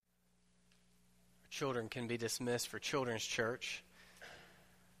children can be dismissed for Children's Church.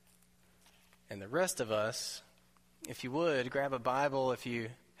 And the rest of us, if you would, grab a Bible if you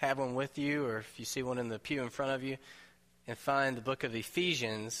have one with you or if you see one in the pew in front of you, and find the book of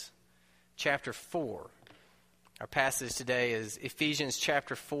Ephesians, chapter 4. Our passage today is Ephesians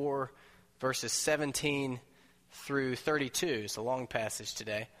chapter 4, verses 17 through 32. It's a long passage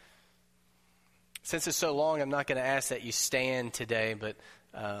today. Since it's so long, I'm not going to ask that you stand today, but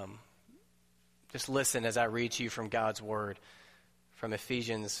just listen as I read to you from God's Word, from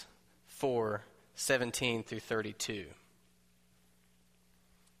Ephesians 4, 17 through 32.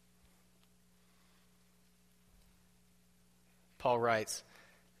 Paul writes,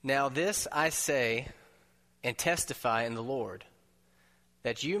 "Now this I say and testify in the Lord,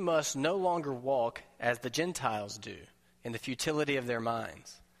 that you must no longer walk as the Gentiles do, in the futility of their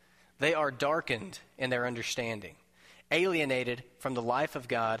minds. They are darkened in their understanding, alienated from the life of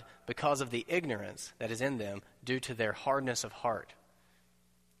God because of the ignorance that is in them due to their hardness of heart.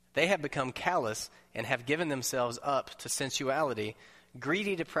 They have become callous and have given themselves up to sensuality,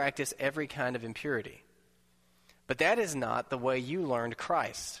 greedy to practice every kind of impurity. But that is not the way you learned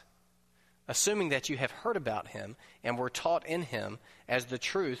Christ, assuming that you have heard about him and were taught in him as the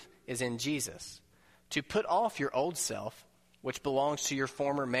truth is in Jesus, to put off your old self, which belongs to your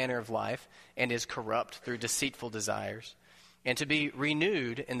former manner of life and is corrupt through deceitful desires, and to be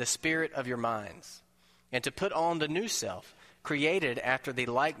renewed in the spirit of your minds, and to put on the new self, created after the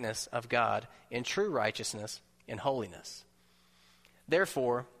likeness of God in true righteousness and holiness.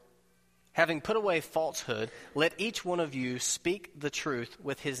 Therefore, having put away falsehood, let each one of you speak the truth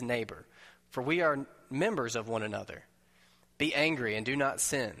with his neighbor, for we are members of one another. Be angry and do not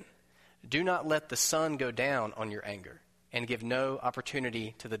sin. Do not let the sun go down on your anger, and give no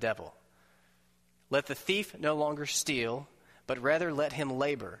opportunity to the devil. Let the thief no longer steal, but rather let him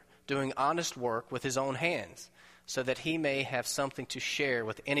labor, doing honest work with his own hands, so that he may have something to share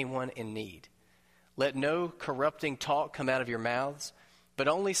with anyone in need. Let no corrupting talk come out of your mouths, but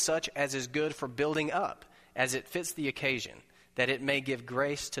only such as is good for building up, as it fits the occasion, that it may give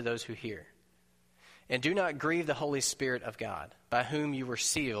grace to those who hear. And do not grieve the Holy Spirit of God, by whom you were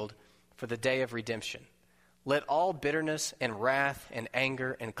sealed for the day of redemption. Let all bitterness and wrath and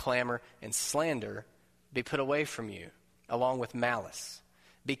anger and clamor and slander be put away from you, along with malice.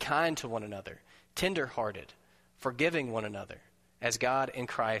 Be kind to one another, tender-hearted, forgiving one another, as God in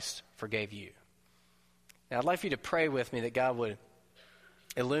Christ forgave you." Now, I'd like for you to pray with me that God would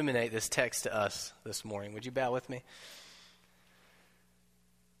illuminate this text to us this morning. Would you bow with me?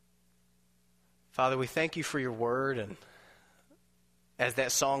 Father, we thank you for your word, and as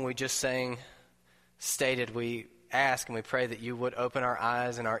that song we just sang stated, we ask and we pray that you would open our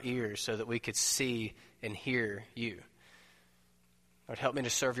eyes and our ears so that we could see and hear you. Lord, help me to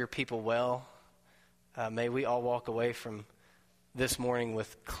serve your people well. May we all walk away from this morning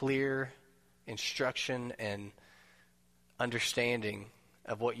with clear instruction and understanding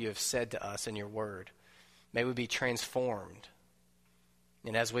of what you have said to us in your word. May we be transformed.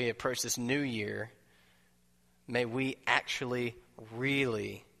 And as we approach this new year, may we actually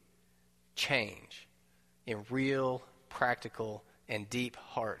really change in real, practical, and deep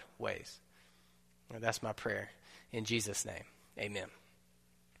heart ways. And that's my prayer. In Jesus' name, amen.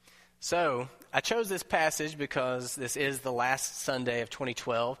 So, I chose this passage because this is the last Sunday of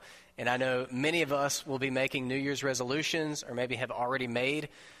 2012, and I know many of us will be making New Year's resolutions, or maybe have already made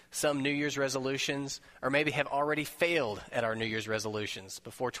some New Year's resolutions, or maybe have already failed at our New Year's resolutions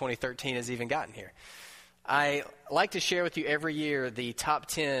before 2013 has even gotten here. I like to share with you every year the top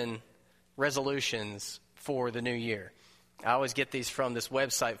 10 resolutions for the new year. I always get these from this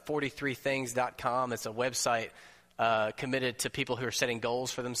website, 43things.com. It's a website committed to people who are setting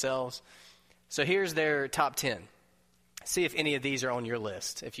goals for themselves. So here's their top 10. See if any of these are on your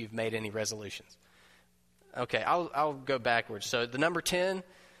list, if you've made any resolutions. Okay, I'll go backwards. So the number 10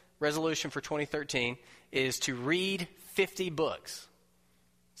 resolution for 2013 is to read 50 books.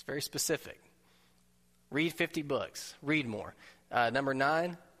 It's very specific. Read 50 books. Read more. Number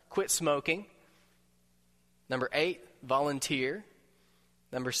 9, quit smoking. Number 8, volunteer.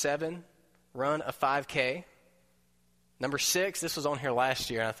 Number 7, run a 5K. Number 6, this was on here last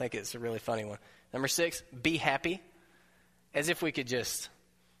year, and I think it's a really funny one. Number 6, be happy. As if we could just,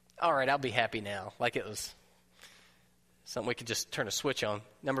 all right, I'll be happy now. Like it was something we could just turn a switch on.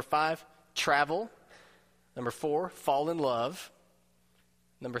 Number 5, travel. Number 4, fall in love.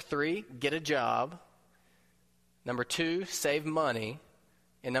 Number 3, get a job. Number 2, save money.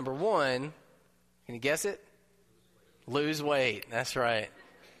 And number 1, can you guess it? Lose weight. That's right.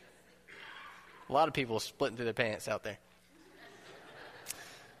 A lot of people splitting through their pants out there.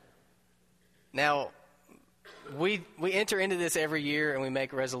 Now, we enter into this every year and we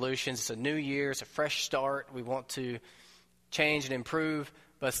make resolutions. It's a new year. It's a fresh start. We want to change and improve.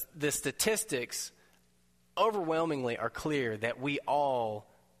 But the statistics overwhelmingly are clear that we all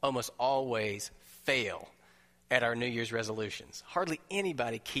almost always fail at our New Year's resolutions. Hardly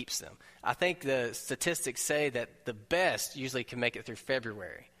anybody keeps them. I think the statistics say that the best usually can make it through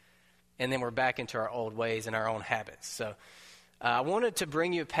February. And then we're back into our old ways and our own habits. So I wanted to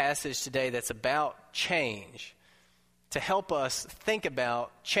bring you a passage today that's about change to help us think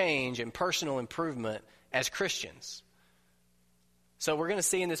about change and personal improvement as Christians. So we're going to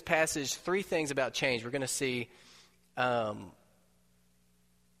see in this passage three things about change. We're going to see that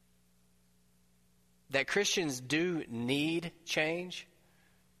Christians do need change,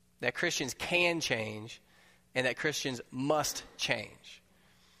 that Christians can change, and that Christians must change.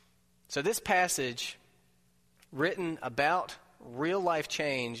 So this passage, written about real-life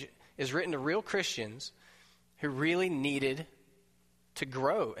change, is written to real Christians who really needed to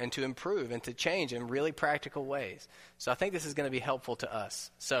grow and to improve and to change in really practical ways. So I think this is going to be helpful to us.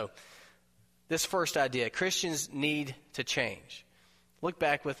 So this first idea, Christians need to change. Look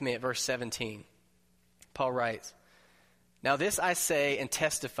back with me at verse 17. Paul writes, "Now this I say and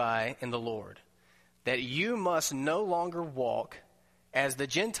testify in the Lord, that you must no longer walk as the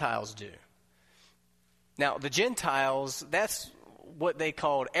Gentiles do." Now, the Gentiles, that's what they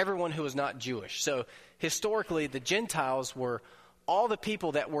called everyone who was not Jewish. So historically, the Gentiles were all the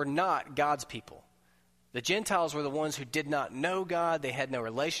people that were not God's people. The Gentiles were the ones who did not know God. They had no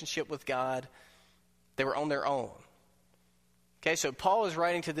relationship with God. They were on their own. Okay, so Paul is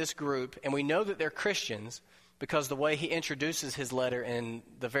writing to this group, and we know that they're Christians because the way he introduces his letter in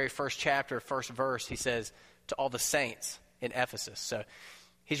the very first chapter, first verse, he says, to all the saints in Ephesus. So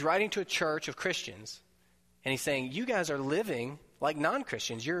he's writing to a church of Christians, and he's saying, you guys are living like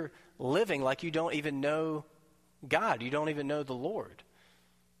non-Christians. You're living like you don't even know God. You don't even know the Lord.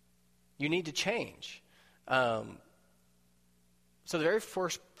 You need to change. So the very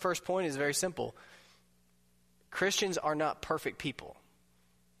first point is very simple. Christians are not perfect people.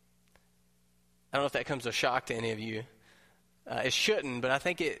 I don't know if that comes as a shock to any of you. It shouldn't, but I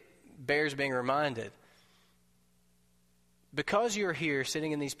think it bears being reminded. Because you're here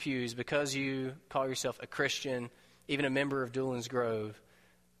sitting in these pews, because you call yourself a Christian, even a member of Doolin's Grove,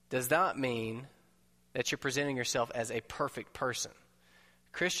 does not mean that you're presenting yourself as a perfect person.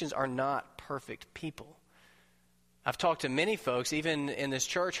 Christians are not perfect people. I've talked to many folks, even in this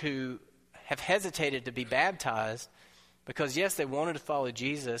church, who have hesitated to be baptized because, yes, they wanted to follow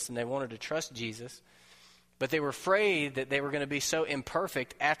Jesus and they wanted to trust Jesus, but they were afraid that they were going to be so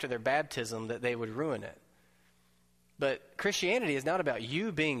imperfect after their baptism that they would ruin it. But Christianity is not about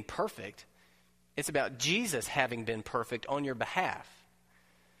you being perfect. It's about Jesus having been perfect on your behalf.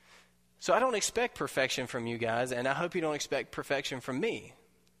 So I don't expect perfection from you guys, and I hope you don't expect perfection from me.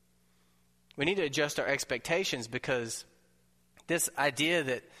 We need to adjust our expectations because this idea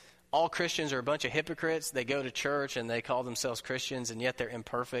that all Christians are a bunch of hypocrites, they go to church and they call themselves Christians and yet they're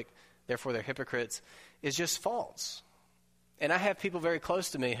imperfect, therefore they're hypocrites, is just false. And I have people very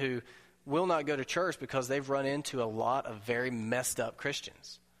close to me who will not go to church because they've run into a lot of very messed up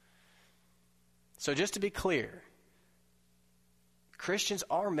Christians. So just to be clear, Christians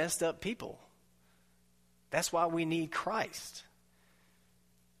are messed up people. That's why we need Christ.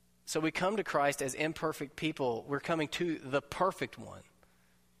 So we come to Christ as imperfect people. We're coming to the perfect one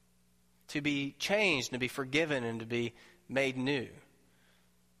to be changed, and to be forgiven, and to be made new.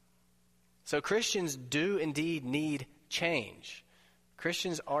 So Christians do indeed need change.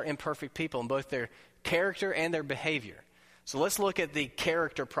 Christians are imperfect people in both their character and their behavior. So let's look at the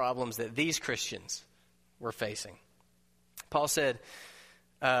character problems that these Christians were facing. Paul said,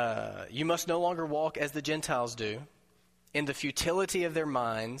 you must no longer walk as the Gentiles do. In the futility of their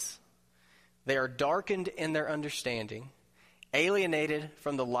minds, they are darkened in their understanding, alienated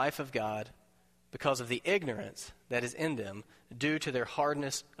from the life of God because of the ignorance that is in them due to their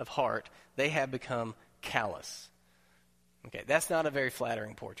hardness of heart. They have become callous. Okay, that's not a very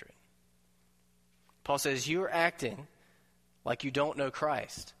flattering portrait. Paul says you are acting like you don't know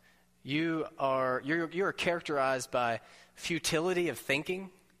Christ. You're characterized by futility of thinking.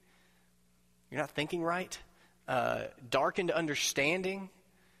 You're not thinking right. Darkened understanding.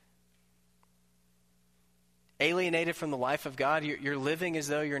 Alienated from the life of God. You're living as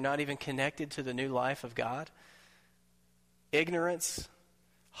though you're not even connected to the new life of God. Ignorance,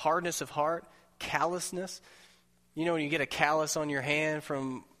 hardness of heart, callousness. You know, when you get a callus on your hand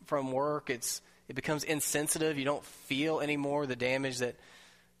from work, it becomes insensitive. You don't feel anymore the damage that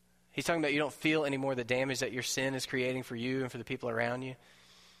he's talking about. You don't feel anymore the damage that your sin is creating for you and for the people around you.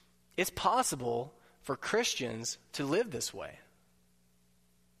 It's possible for Christians to live this way.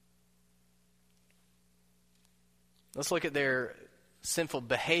 Let's look at their sinful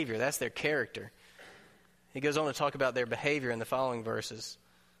behavior. That's their character. He goes on to talk about their behavior in the following verses.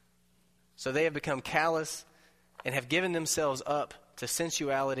 So they have become callous and have given themselves up to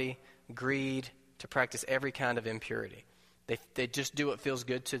sensuality, greed, to practice every kind of impurity. They just do what feels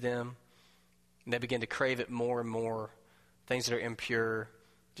good to them, and they begin to crave it more and more, things that are impure,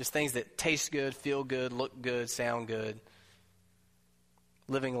 just things that taste good, feel good, look good, sound good,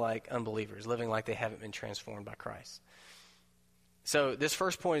 living like unbelievers, living like they haven't been transformed by Christ. So this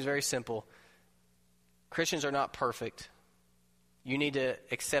first point is very simple. Christians are not perfect. You need to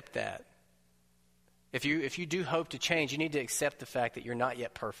accept that. If you do hope to change, you need to accept the fact that you're not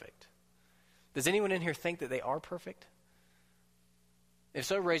yet perfect. Does anyone in here think that they are perfect? If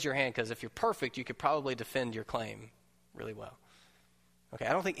so, raise your hand, because if you're perfect, you could probably defend your claim really well. Okay,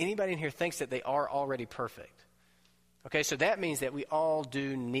 I don't think anybody in here thinks that they are already perfect. Okay, so that means that we all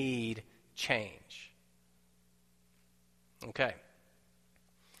do need change. Okay.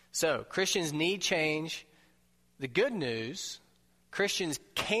 So, Christians need change. The good news, Christians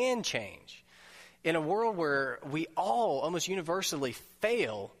can change. In a world where we all almost universally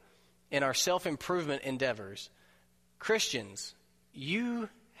fail in our self-improvement endeavors, Christians, you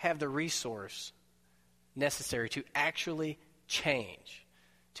have the resource necessary to actually change,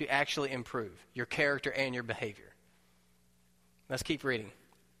 to actually improve your character and your behavior. Let's keep reading.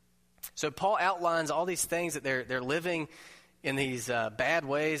 So Paul outlines all these things that they're living in these bad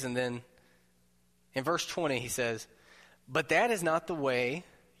ways, and then in verse 20 he says, "But that is not the way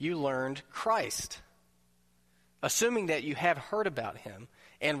you learned Christ, assuming that you have heard about him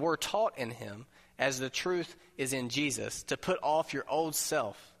and were taught in him, as the truth is in Jesus, to put off your old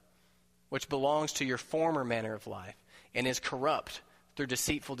self, which belongs to your former manner of life and is corrupt through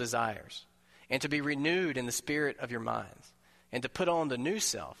deceitful desires, and to be renewed in the spirit of your minds, and to put on the new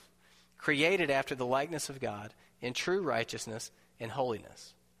self, created after the likeness of God, in true righteousness and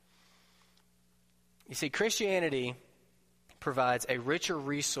holiness." You see, Christianity provides a richer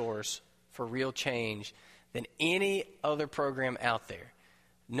resource for real change than any other program out there.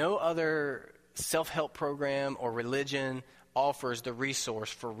 No other self-help program or religion offers the resource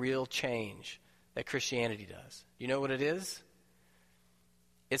for real change that Christianity does. You know what it is?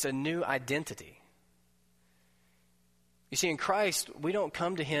 It's a new identity. You see, in Christ, we don't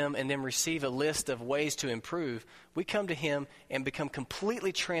come to him and then receive a list of ways to improve. We come to him and become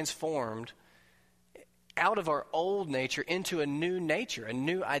completely transformed out of our old nature into a new nature, a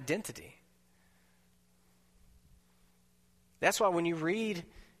new identity. That's why when you read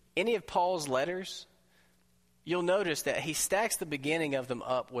any of Paul's letters, you'll notice that he stacks the beginning of them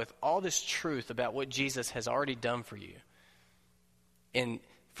up with all this truth about what Jesus has already done for you in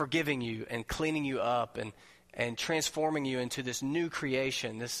forgiving you and cleaning you up and transforming you into this new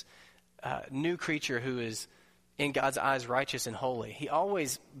creation, this new creature who is in God's eyes righteous and holy. He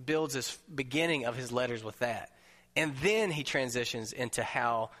always builds this beginning of his letters with that. And then he transitions into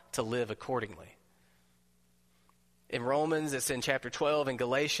how to live accordingly. In Romans, it's in chapter 12. In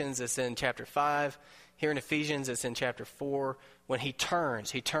Galatians, it's in chapter 5. Here in Ephesians, it's in chapter 4. When he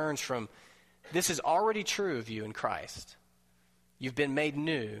turns from, this is already true of you in Christ. You've been made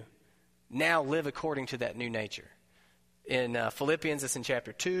new. Now live according to that new nature. In Philippians, it's in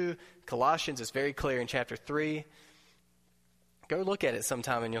chapter 2. Colossians, it's very clear in chapter 3. Go look at it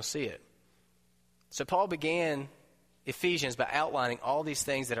sometime and you'll see it. So Paul began Ephesians by outlining all these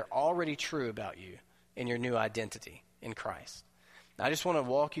things that are already true about you in your new identity in Christ. Now, I just want to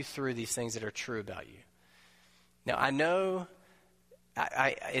walk you through these things that are true about you. Now, I know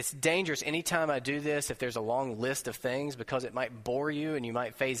it's dangerous anytime I do this if there's a long list of things, because it might bore you and you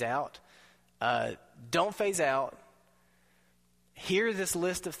might phase out. Don't phase out. Hear this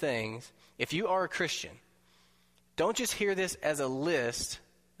list of things. If you are a Christian, don't just hear this as a list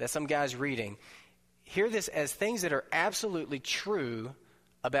that some guy's reading. Hear this as things that are absolutely true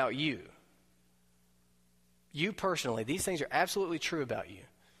about you. You personally, these things are absolutely true about you.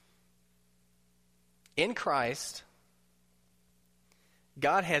 In Christ,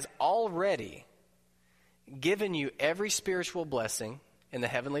 God has already given you every spiritual blessing in the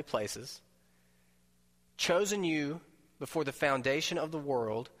heavenly places, chosen you before the foundation of the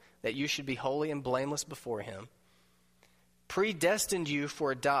world that you should be holy and blameless before him, predestined you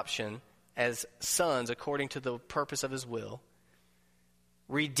for adoption as sons according to the purpose of his will,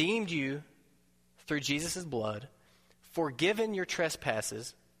 redeemed you through Jesus' blood, forgiven your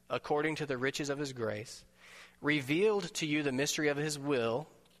trespasses according to the riches of his grace, revealed to you the mystery of his will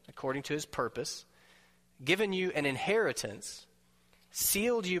according to his purpose, given you an inheritance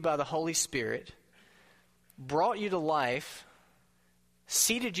sealed you by the Holy Spirit, brought you to life,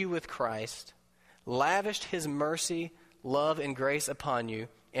 seated you with Christ, lavished his mercy, love, and grace upon you,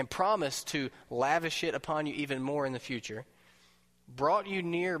 and promised to lavish it upon you even more in the future, brought you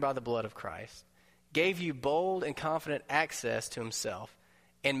near by the blood of Christ, gave you bold and confident access to himself,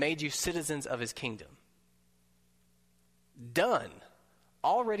 and made you citizens of his kingdom. Done.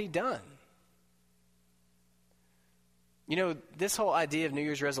 Already done. You know, this whole idea of New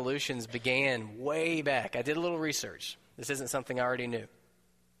Year's resolutions began way back. I did a little research. This isn't something I already knew.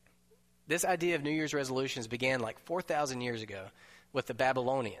 This idea of New Year's resolutions began like 4,000 years ago with the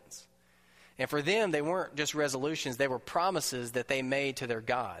Babylonians. And for them, they weren't just resolutions. They were promises that they made to their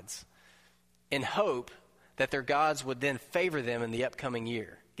gods in hope that their gods would then favor them in the upcoming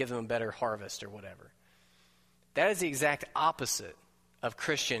year, give them a better harvest or whatever. That is the exact opposite of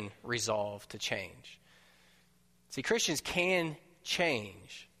Christian resolve to change. See, Christians can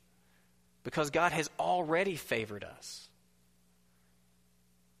change because God has already favored us.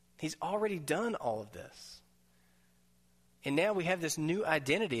 He's already done all of this. And now we have this new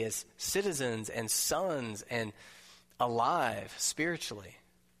identity as citizens and sons and alive spiritually.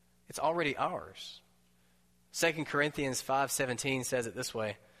 It's already ours. 2 Corinthians 5:17 says it this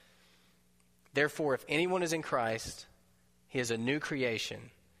way: "Therefore, if anyone is in Christ, he is a new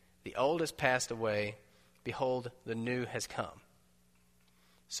creation. The old has passed away. Behold, the new has come."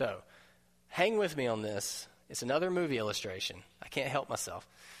 So, hang with me on this. It's another movie illustration. I can't help myself.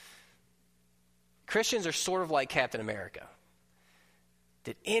 Christians are sort of like Captain America.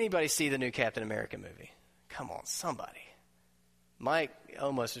 Did anybody see the new Captain America movie? Come on, somebody. Mike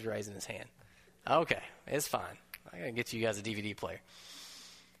almost was raising his hand. Okay, it's fine. I got to get you guys a DVD player.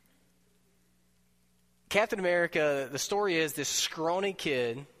 Captain America, the story is this scrawny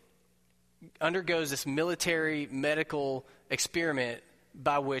kid undergoes this military medical experiment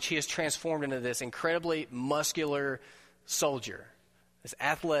by which he is transformed into this incredibly muscular soldier, this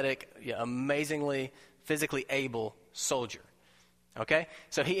athletic, amazingly physically able soldier. Okay?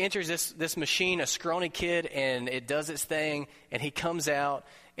 So he enters this machine, a scrawny kid, and it does its thing, and he comes out,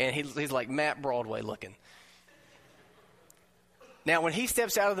 and he's like Matt Broadway looking. Now, when he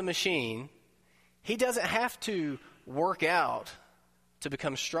steps out of the machine, he doesn't have to work out to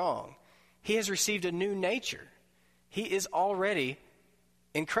become strong. He has received a new nature. He is already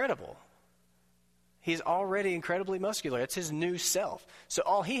incredible. He's already incredibly muscular. It's his new self. So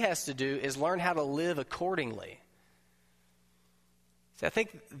all he has to do is learn how to live accordingly. So I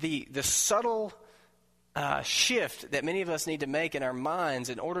think the subtle shift that many of us need to make in our minds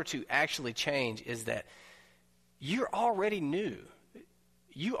in order to actually change is that you're already new.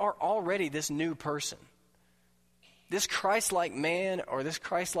 You are already this new person. This Christ-like man or this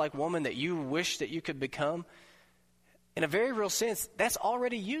Christ-like woman that you wish that you could become, in a very real sense, that's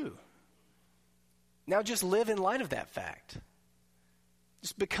already you. Now just live in light of that fact.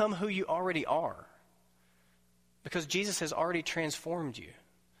 Just become who you already are. Because Jesus has already transformed you.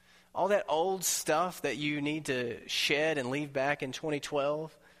 All that old stuff that you need to shed and leave back in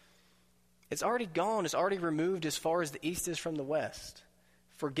 2012, it's already gone. It's already removed as far as the east is from the west.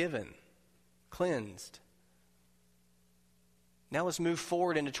 Forgiven. Cleansed. Now let's move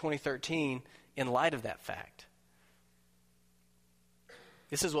forward into 2013 in light of that fact.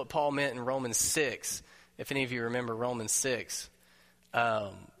 This is what Paul meant in Romans 6, if any of you remember Romans 6.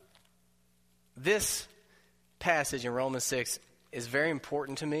 This passage in Romans 6 is very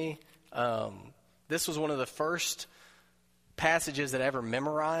important to me. This was one of the first passages that I ever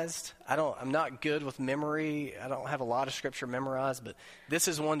memorized. I'm not good with memory. I don't have a lot of scripture memorized, but this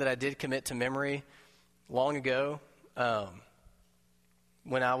is one that I did commit to memory long ago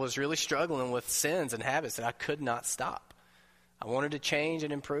when I was really struggling with sins and habits that I could not stop. I wanted to change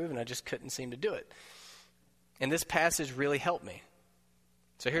and improve, and I just couldn't seem to do it. And this passage really helped me.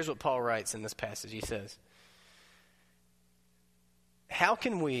 So here's what Paul writes in this passage. He says, "How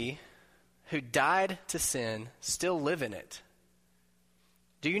can we who died to sin still live in it?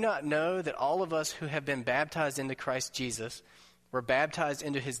 Do you not know that all of us who have been baptized into Christ Jesus were baptized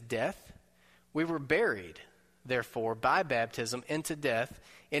into his death? We were buried, therefore, by baptism into death,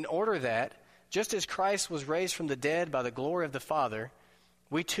 in order that, just as Christ was raised from the dead by the glory of the Father,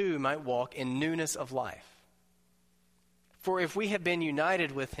 we too might walk in newness of life. For if we have been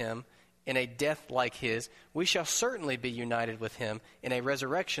united with him in a death like his, we shall certainly be united with him in a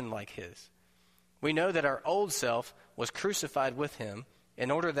resurrection like his. We know that our old self was crucified with him in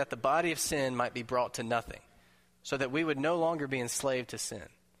order that the body of sin might be brought to nothing, so that we would no longer be enslaved to sin.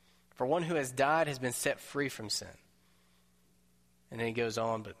 For one who has died has been set free from sin." And then he goes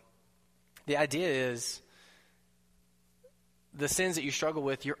on, but the idea is the sins that you struggle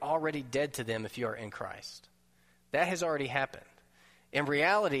with, you're already dead to them if you are in Christ. That has already happened. In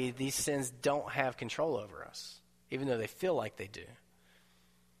reality, these sins don't have control over us, even though they feel like they do.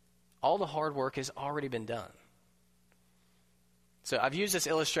 All the hard work has already been done. So I've used this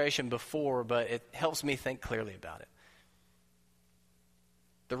illustration before, but it helps me think clearly about it.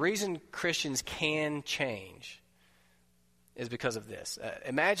 The reason Christians can change is because of this.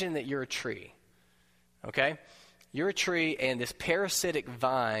 Imagine that you're a tree, okay? You're a tree, and this parasitic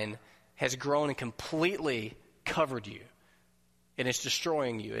vine has grown and completely covered you, and it's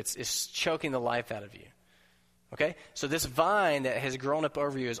destroying you. It's choking the life out of you, okay? So this vine that has grown up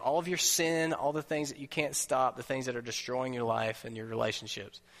over you is all of your sin, all the things that you can't stop, the things that are destroying your life and your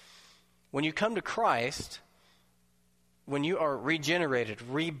relationships. When you come to Christ, when you are regenerated,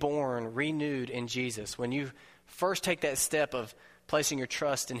 reborn, renewed in Jesus, when you first take that step of placing your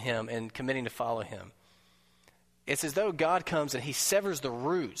trust in Him and committing to follow Him, it's as though God comes and He severs the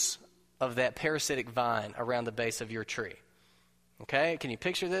roots of that parasitic vine around the base of your tree. Okay? Can you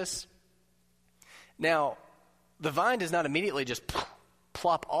picture this? Now, the vine does not immediately just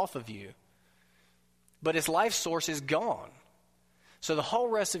plop off of you, but its life source is gone. So the whole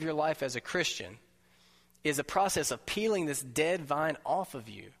rest of your life as a Christian is a process of peeling this dead vine off of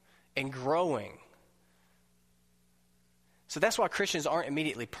you and growing. So that's why Christians aren't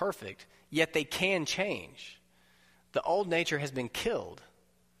immediately perfect, yet they can change. The old nature has been killed.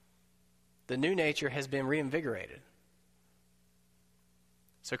 The new nature has been reinvigorated.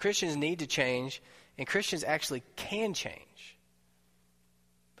 So Christians need to change, and Christians actually can change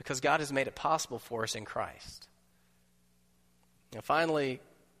because God has made it possible for us in Christ. And finally,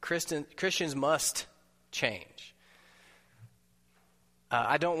 Christians must change.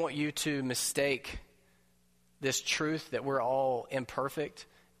 I don't want you to mistake this truth that we're all imperfect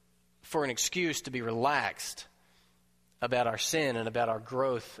for an excuse to be relaxed about our sin and about our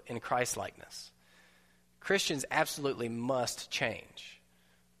growth in Christ-likeness. Christians absolutely must change.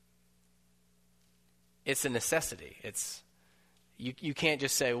 It's a necessity. You can't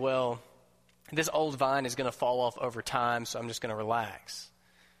just say, well, this old vine is going to fall off over time, so I'm just going to relax.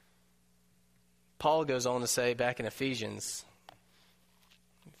 Paul goes on to say back in Ephesians,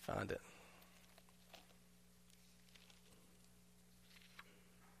 let me find it.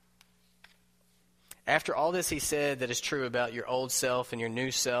 After all this he said that is true about your old self and your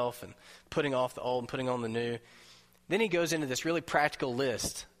new self and putting off the old and putting on the new, then he goes into this really practical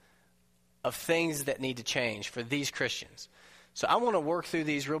list of things that need to change for these Christians. So I want to work through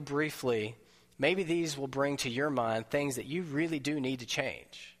these real briefly. Maybe these will bring to your mind things that you really do need to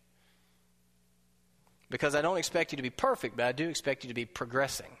change. Because I don't expect you to be perfect, but I do expect you to be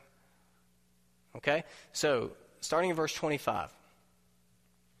progressing. Okay? So, starting in verse 25.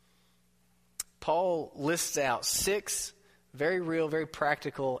 Paul lists out 6 very real, very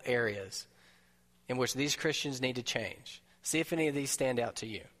practical areas in which these Christians need to change. See if any of these stand out to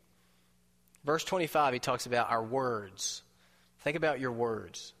you. Verse 25, he talks about our words. Think about your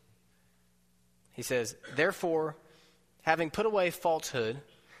words. He says, therefore, having put away falsehood,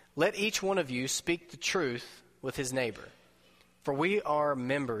 let each one of you speak the truth with his neighbor, for we are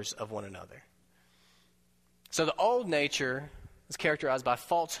members of one another. So the old nature is characterized by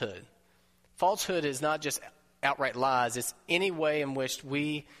falsehood. Falsehood is not just outright lies. It's any way in which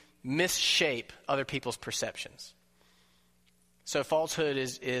we misshape other people's perceptions. So falsehood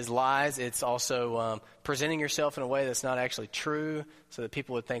is lies. It's also presenting yourself in a way that's not actually true so that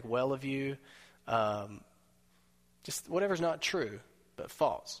people would think well of you. Just whatever's not true, but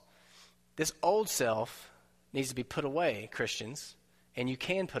false. This old self needs to be put away, Christians, and you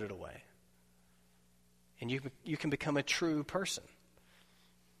can put it away. And you can become a true person.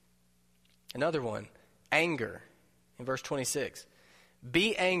 Another one, anger, in verse 26.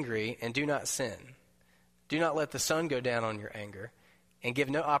 Be angry and do not sin. Do not let the sun go down on your anger, and give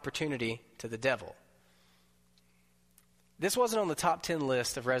no opportunity to the devil. This wasn't on the top 10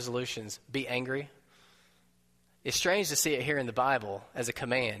 list of resolutions, be angry. It's strange to see it here in the Bible as a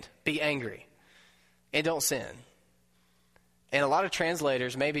command. Be angry and don't sin. And a lot of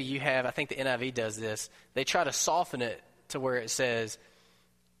translators, maybe you have, I think the NIV does this, they try to soften it to where it says,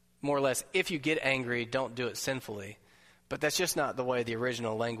 more or less, if you get angry, don't do it sinfully. But that's just not the way the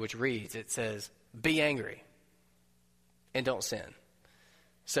original language reads. It says, be angry and don't sin.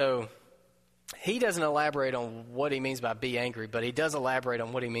 So he doesn't elaborate on what he means by be angry, but he does elaborate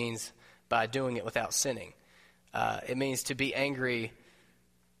on what he means by doing it without sinning. It means to be angry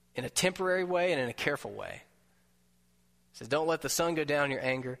in a temporary way and in a careful way. It says, don't let the sun go down in your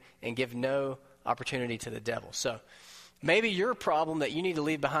anger and give no opportunity to the devil. So maybe your problem that you need to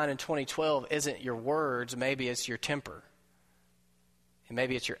leave behind in 2012 isn't your words, maybe it's your temper. And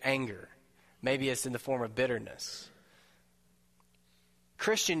maybe it's your anger. Maybe it's in the form of bitterness.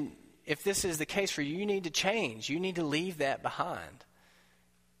 Christian, if this is the case for you, you need to change. You need to leave that behind.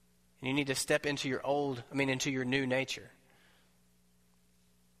 And you need to step into into your new nature.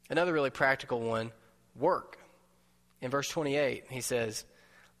 Another really practical one, work. In verse 28, he says,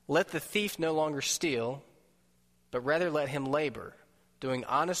 "Let the thief no longer steal, but rather let him labor, doing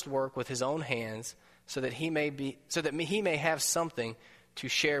honest work with his own hands, so that he may have something to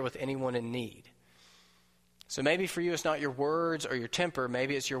share with anyone in need." So maybe for you it's not your words or your temper,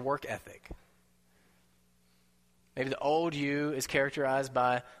 maybe it's your work ethic. Maybe the old you is characterized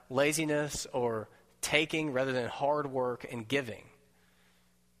by laziness or taking rather than hard work and giving.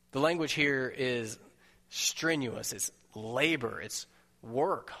 The language here is strenuous, it's labor, it's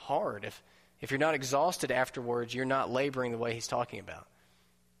work hard. If you're not exhausted afterwards, you're not laboring the way he's talking about.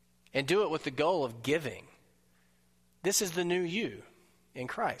 And do it with the goal of giving. This is the new you in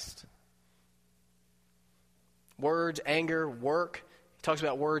Christ. Words, anger, work. He talks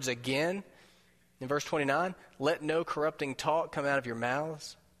about words again. In verse 29, "Let no corrupting talk come out of your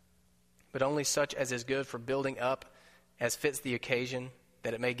mouths, but only such as is good for building up as fits the occasion,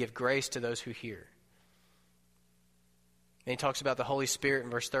 that it may give grace to those who hear." And he talks about the Holy Spirit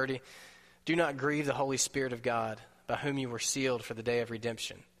in verse 30. "Do not grieve the Holy Spirit of God, by whom you were sealed for the day of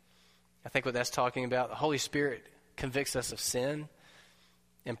redemption." I think what that's talking about, the Holy Spirit convicts us of sin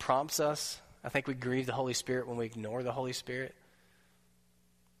and prompts us. I think we grieve the Holy Spirit when we ignore the Holy Spirit.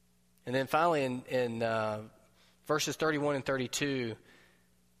 And then finally in verses 31 and 32,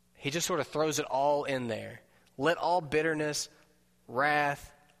 he just sort of throws it all in there. "Let all bitterness,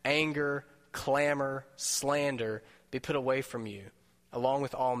 wrath, anger, clamor, slander be put away from you, along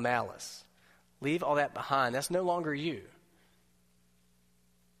with all malice." Leave all that behind. That's no longer you.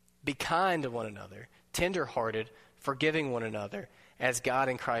 Be kind to one another, tender-hearted, forgiving one another, as God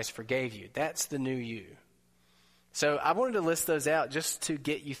in Christ forgave you. That's the new you. So I wanted to list those out just to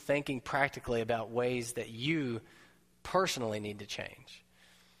get you thinking practically about ways that you personally need to change.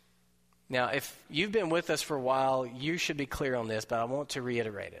 Now, if you've been with us for a while, you should be clear on this, but I want to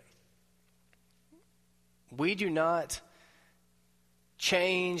reiterate it. We do not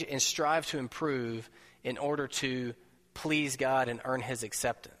change and strive to improve in order to please God and earn his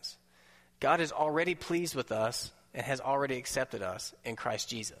acceptance. God is already pleased with us and has already accepted us in Christ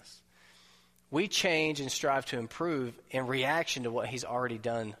Jesus. We change and strive to improve in reaction to what he's already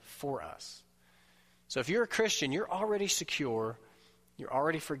done for us. So if you're a Christian, you're already secure, you're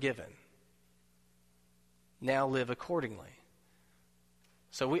already forgiven. Now live accordingly.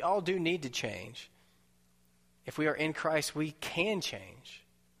 So we all do need to change. If we are in Christ, we can change.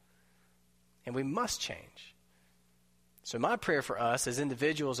 And we must change. So my prayer for us as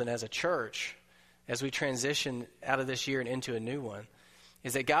individuals and as a church, as we transition out of this year and into a new one,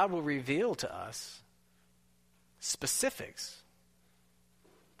 is that God will reveal to us specifics,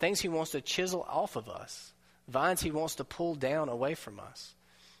 things he wants to chisel off of us, vines he wants to pull down away from us,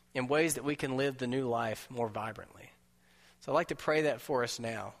 in ways that we can live the new life more vibrantly. So I'd like to pray that for us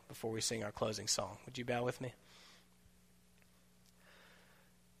now before we sing our closing song. Would you bow with me?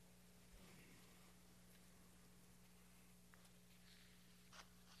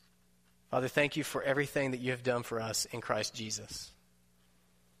 Father, thank you for everything that you have done for us in Christ Jesus.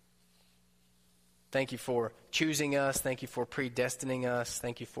 Thank you for choosing us. Thank you for predestining us.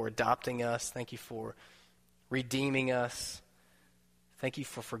 Thank you for adopting us. Thank you for redeeming us. Thank you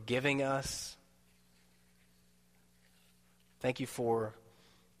for forgiving us. Thank you for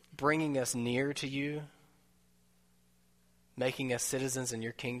bringing us near to you, making us citizens in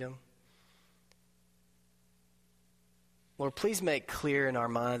your kingdom. Lord, please make clear in our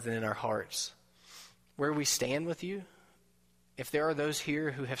minds and in our hearts where we stand with you. If there are those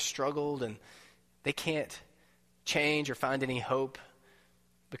here who have struggled and they can't change or find any hope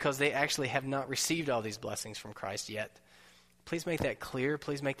because they actually have not received all these blessings from Christ yet, please make that clear.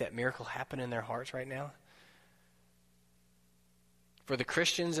 Please make that miracle happen in their hearts right now. For the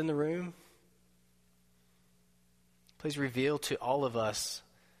Christians in the room, please reveal to all of us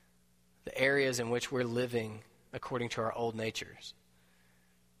the areas in which we're living according to our old natures.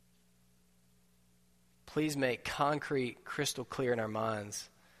 Please make concrete, crystal clear in our minds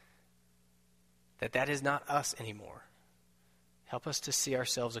that that is not us anymore. Help us to see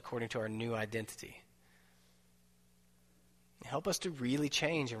ourselves according to our new identity. Help us to really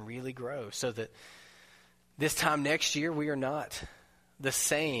change and really grow so that this time next year we are not the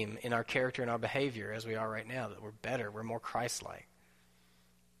same in our character and our behavior as we are right now, that we're better, we're more Christ-like.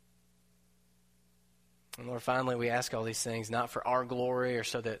 And Lord, finally, we ask all these things not for our glory or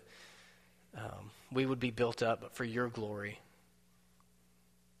so that we would be built up, but for your glory.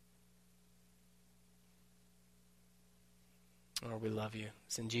 Lord, we love you.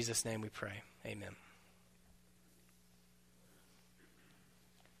 It's in Jesus' name we pray. Amen.